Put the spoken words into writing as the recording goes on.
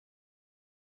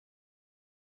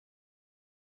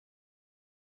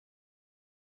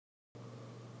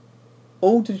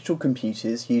All digital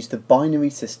computers use the binary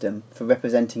system for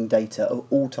representing data of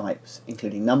all types,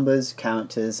 including numbers,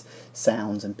 characters,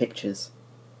 sounds and pictures.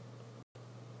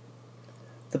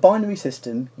 The binary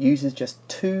system uses just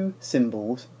two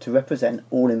symbols to represent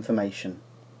all information,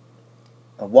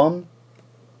 a 1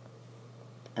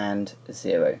 and a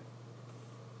 0.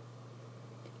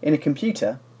 In a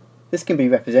computer, this can be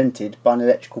represented by an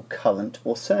electrical current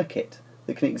or circuit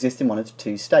that can exist in one of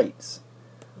two states.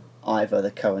 Either the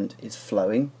current is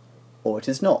flowing or it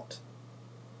is not.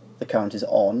 The current is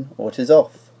on or it is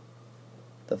off.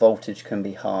 The voltage can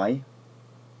be high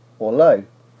or low.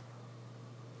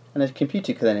 And a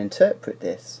computer can then interpret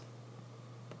this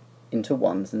into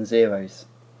ones and zeros.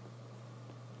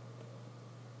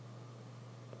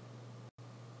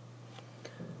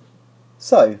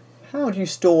 So, how do you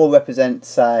store or represent,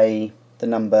 say, the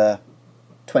number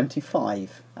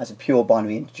 25 as a pure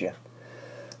binary integer?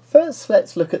 First,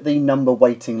 let's look at the number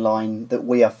weighting line that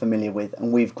we are familiar with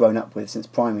and we've grown up with since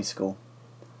primary school.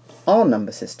 Our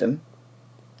number system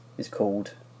is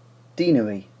called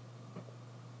denary.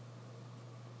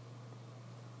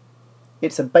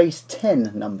 It's a base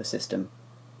 10 number system,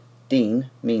 den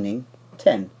meaning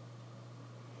 10.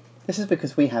 This is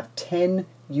because we have 10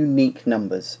 unique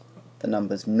numbers, the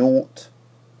numbers 0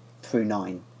 through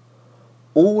 9.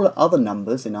 All other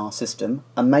numbers in our system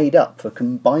are made up for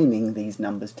combining these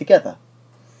numbers together.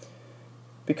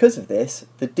 Because of this,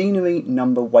 the denary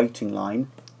number weighting line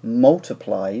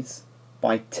multiplies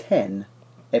by 10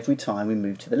 every time we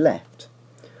move to the left.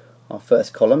 Our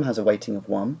first column has a weighting of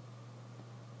 1.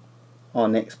 Our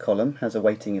next column has a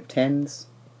weighting of tens,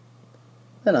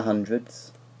 then a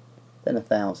hundreds, then a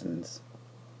thousands,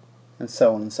 and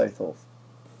so on and so forth.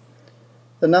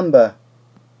 The number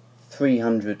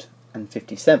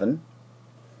 357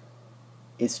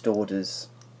 is stored as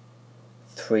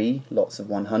 3 lots of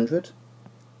 100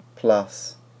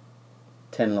 plus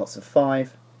 10 lots of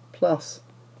 5 plus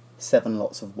 7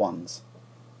 lots of 1s.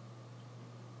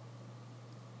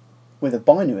 With a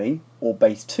binary or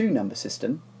base 2 number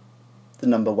system, the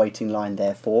number weighting line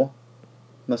therefore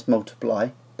must multiply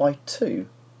by 2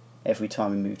 every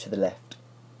time we move to the left.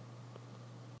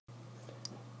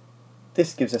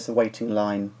 This gives us a weighting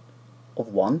line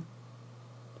of 1,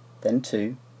 then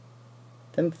 2,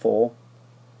 then 4,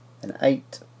 then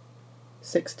 8,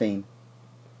 16,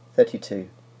 32,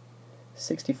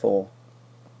 64,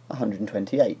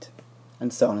 128,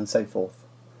 and so on and so forth.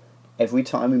 Every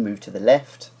time we move to the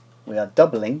left, we are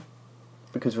doubling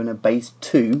because we're in a base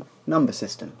 2 number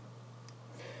system.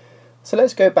 So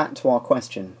let's go back to our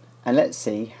question and let's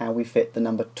see how we fit the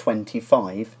number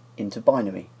 25 into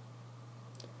binary.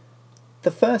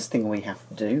 The first thing we have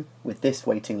to do with this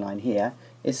weighting line here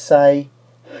is say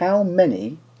how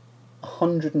many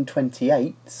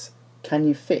 128s can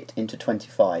you fit into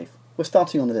 25? We're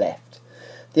starting on the left.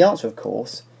 The answer, of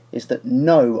course, is that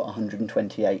no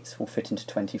 128s will fit into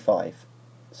 25.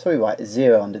 So we write a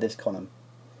 0 under this column.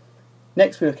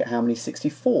 Next we look at how many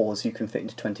 64s you can fit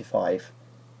into 25.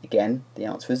 Again, the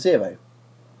answer is 0.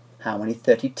 How many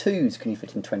 32s can you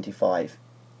fit in 25?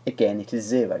 Again, it is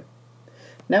 0.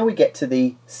 Now we get to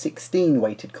the 16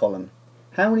 weighted column.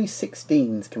 How many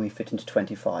 16s can we fit into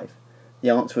 25? The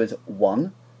answer is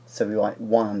 1, so we write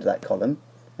 1 under that column,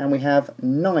 and we have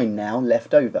 9 now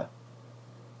left over.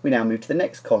 We now move to the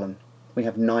next column. We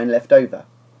have 9 left over.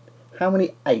 How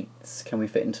many 8s can we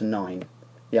fit into 9?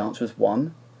 The answer is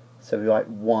 1, so we write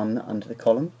 1 under the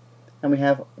column, and we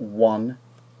have 1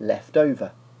 left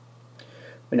over.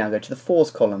 We now go to the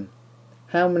 4s column.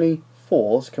 How many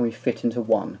 4s can we fit into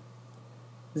 1?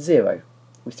 0.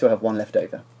 We still have 1 left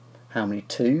over. How many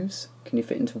 2s can you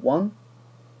fit into 1?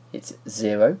 It's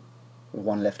 0, with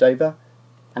 1 left over.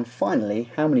 And finally,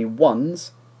 how many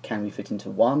 1s can we fit into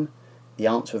 1? The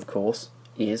answer, of course,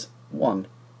 is 1,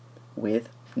 with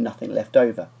nothing left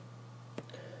over.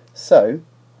 So,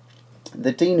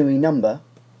 the denary number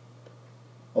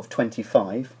of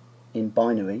 25 in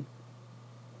binary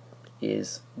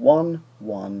is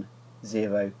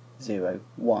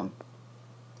 11001.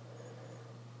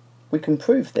 We can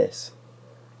prove this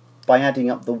by adding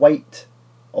up the weight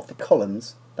of the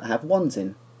columns that have 1s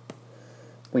in.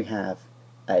 We have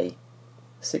a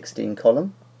 16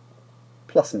 column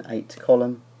plus an 8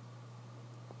 column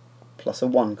plus a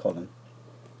 1 column,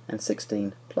 and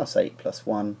 16 plus 8 plus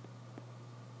 1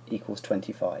 equals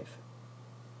 25.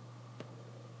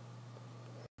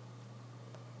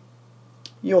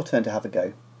 Your turn to have a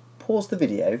go. Pause the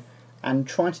video and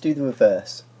try to do the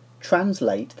reverse.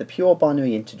 Translate the pure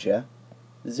binary integer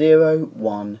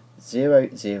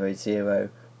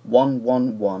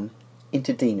 010000111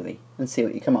 into denary and see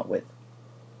what you come up with.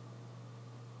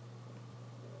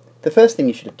 The first thing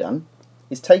you should have done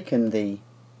is taken the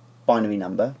binary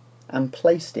number and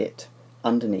placed it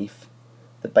underneath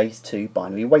the base 2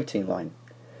 binary weighting line.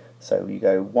 So you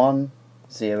go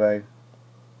 0,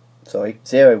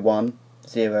 1,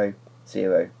 0,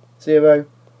 0, 0,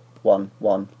 1,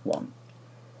 1, 1.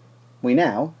 We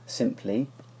now simply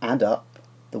add up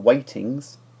the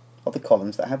weightings of the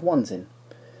columns that have 1s in.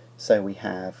 So we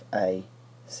have a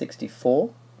 64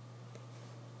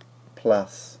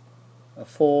 plus a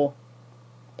 4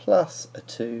 plus a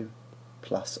 2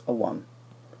 plus a 1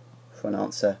 for an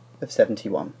answer of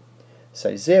 71.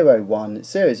 So 0, 1,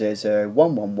 0, 0, 0,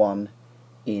 1, 1, 1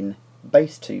 in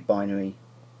base 2 binary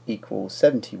equals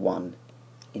 71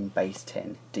 in base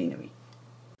 10 denary.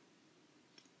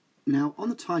 Now on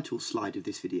the title slide of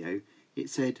this video it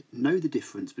said know the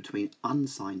difference between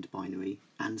unsigned binary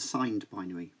and signed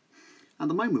binary. At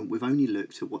the moment we've only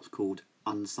looked at what's called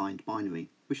unsigned binary,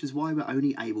 which is why we're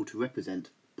only able to represent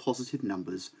positive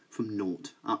numbers from 0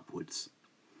 upwards.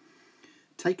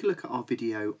 Take a look at our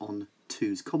video on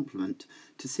 2's complement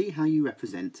to see how you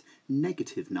represent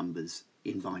negative numbers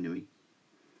in binary.